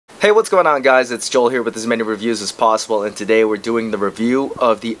Hey, what's going on, guys? It's Joel here with as many reviews as possible, and today we're doing the review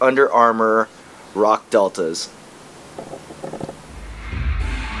of the Under Armour Rock Deltas.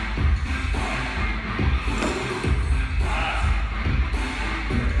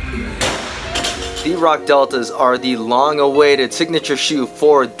 The Rock Deltas are the long-awaited signature shoe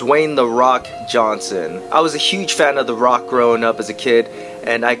for Dwayne "The Rock" Johnson. I was a huge fan of The Rock growing up as a kid,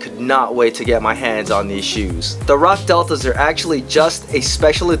 and I could not wait to get my hands on these shoes. The Rock Deltas are actually just a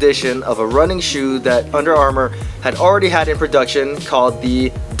special edition of a running shoe that Under Armour had already had in production called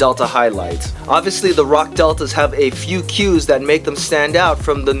the Delta Highlight. Obviously, the Rock Deltas have a few cues that make them stand out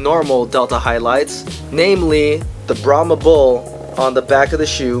from the normal Delta Highlights, namely the Brahma Bull on the back of the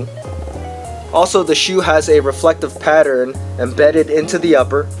shoe. Also, the shoe has a reflective pattern embedded into the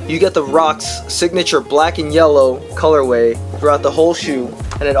upper. You get the Rock's signature black and yellow colorway throughout the whole shoe,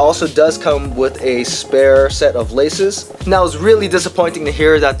 and it also does come with a spare set of laces. Now, it's really disappointing to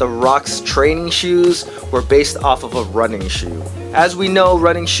hear that the Rock's training shoes were based off of a running shoe. As we know,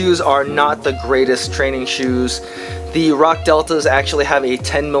 running shoes are not the greatest training shoes. The Rock Deltas actually have a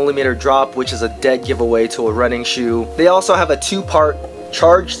 10mm drop, which is a dead giveaway to a running shoe. They also have a two-part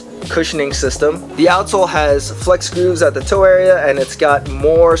charged cushioning system. The outsole has flex grooves at the toe area, and it's got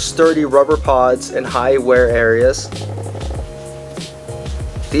more sturdy rubber pods in high wear areas.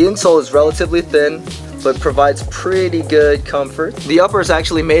 The insole is relatively thin, but provides pretty good comfort. The upper is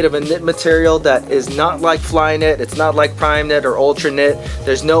actually made of a knit material that is not like Flyknit, it's not like Prime Knit or Ultra Knit.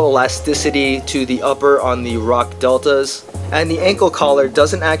 There's no elasticity to the upper on the Rock Deltas. And the ankle collar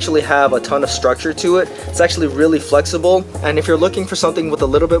doesn't actually have a ton of structure to it. It's actually really flexible, and if you're looking for something with a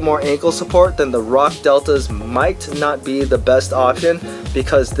little bit more ankle support, then the Rock Deltas might not be the best option,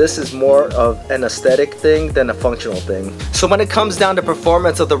 because this is more of an aesthetic thing than a functional thing. So when it comes down to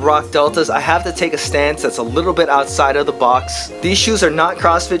performance of the Rock Deltas, I have to take a stance that's a little bit outside of the box. These shoes are not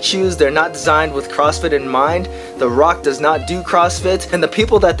CrossFit shoes. They're not designed with CrossFit in mind. The Rock does not do CrossFit, and the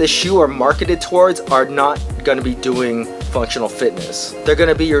people that this shoe are marketed towards are not going to be doing functional fitness. They're going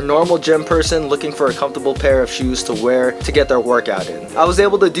to be your normal gym person looking for a comfortable pair of shoes to wear to get their workout in. I was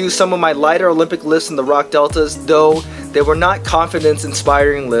able to do some of my lighter Olympic lifts in the Rock Deltas, though they were not confidence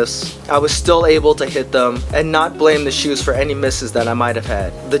inspiring lifts. I was still able to hit them and not blame the shoes for any misses that I might have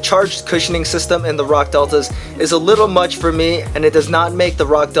had. The charged cushioning system in the Rock Deltas is a little much for me, and it does not make the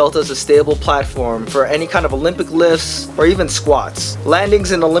Rock Deltas a stable platform for any kind of Olympic lifts or even squats.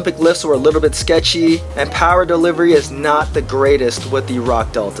 Landings in Olympic lifts were a little bit sketchy, and power delivery is not the greatest with the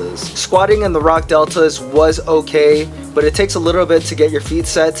Rock Deltas. Squatting in the Rock Deltas was okay, but it takes a little bit to get your feet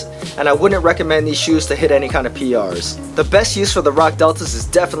set, and I wouldn't recommend these shoes to hit any kind of PRs. The best use for the Rock Deltas is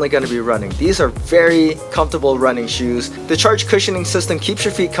definitely going to be running. These are very comfortable running shoes. The charged cushioning system keeps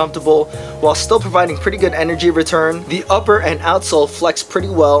your feet comfortable while still providing pretty good energy return. The upper and outsole flex pretty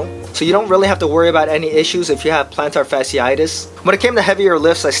well, so you don't really have to worry about any issues if you have plantar fasciitis. When it came to heavier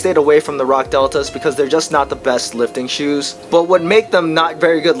lifts, I stayed away from the Rock Deltas because they're just not the best lifting shoes. But what make them not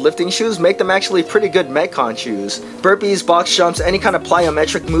very good lifting shoes make them actually pretty good Metcon shoes. Burpees, box jumps, any kind of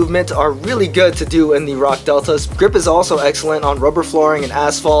plyometric movement are really good to do in the Rock Deltas. Grip is also excellent on rubber flooring and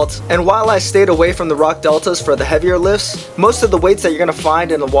asphalt. And while I stayed away from the Rock Deltas for the heavier lifts, most of the weights that you're going to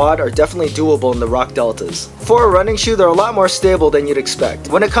find in the WOD are definitely doable in the Rock Deltas. For a running shoe, they're a lot more stable than you'd expect.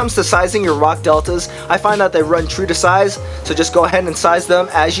 When it comes to sizing your Rock Deltas, I find that they run true to size, so just go ahead and size them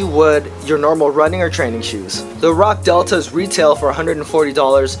as you would your normal running or training shoes. The Rock Deltas retail for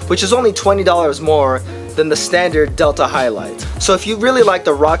 $140, which is only $20 more than the standard Delta Highlight. So if you really like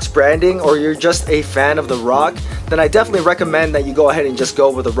the Rock's branding, or you're just a fan of the Rock, then I definitely recommend that you go ahead and just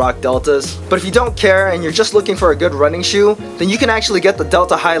go with the Rock Deltas. But if you don't care and you're just looking for a good running shoe, then you can actually get the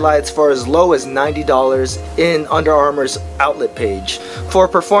Delta Highlights for as low as $90 in Under Armour's outlet page. For a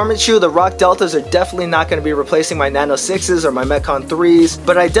performance shoe, the Rock Deltas are definitely not going to be replacing my Nano 6s or my Metcon 3s,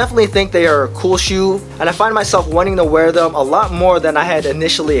 but I definitely think they are a cool shoe, and I find myself wanting to wear them a lot more than I had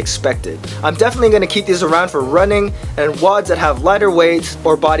initially expected. I'm definitely going to keep these around for running and WODs that have lighter weight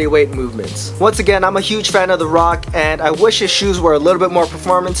or body weight movements. Once again, I'm a huge fan of the Rock, and I wish his shoes were a little bit more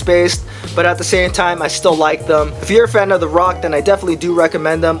performance based, but at the same time I still like them. If you're a fan of the Rock, then I definitely do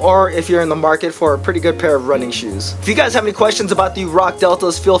recommend them, or if you're in the market for a pretty good pair of running shoes. If you guys have any questions about the Rock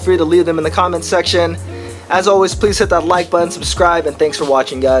Deltas, feel free to leave them in the comments section. As always, please hit that like button, subscribe, and thanks for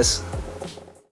watching, guys.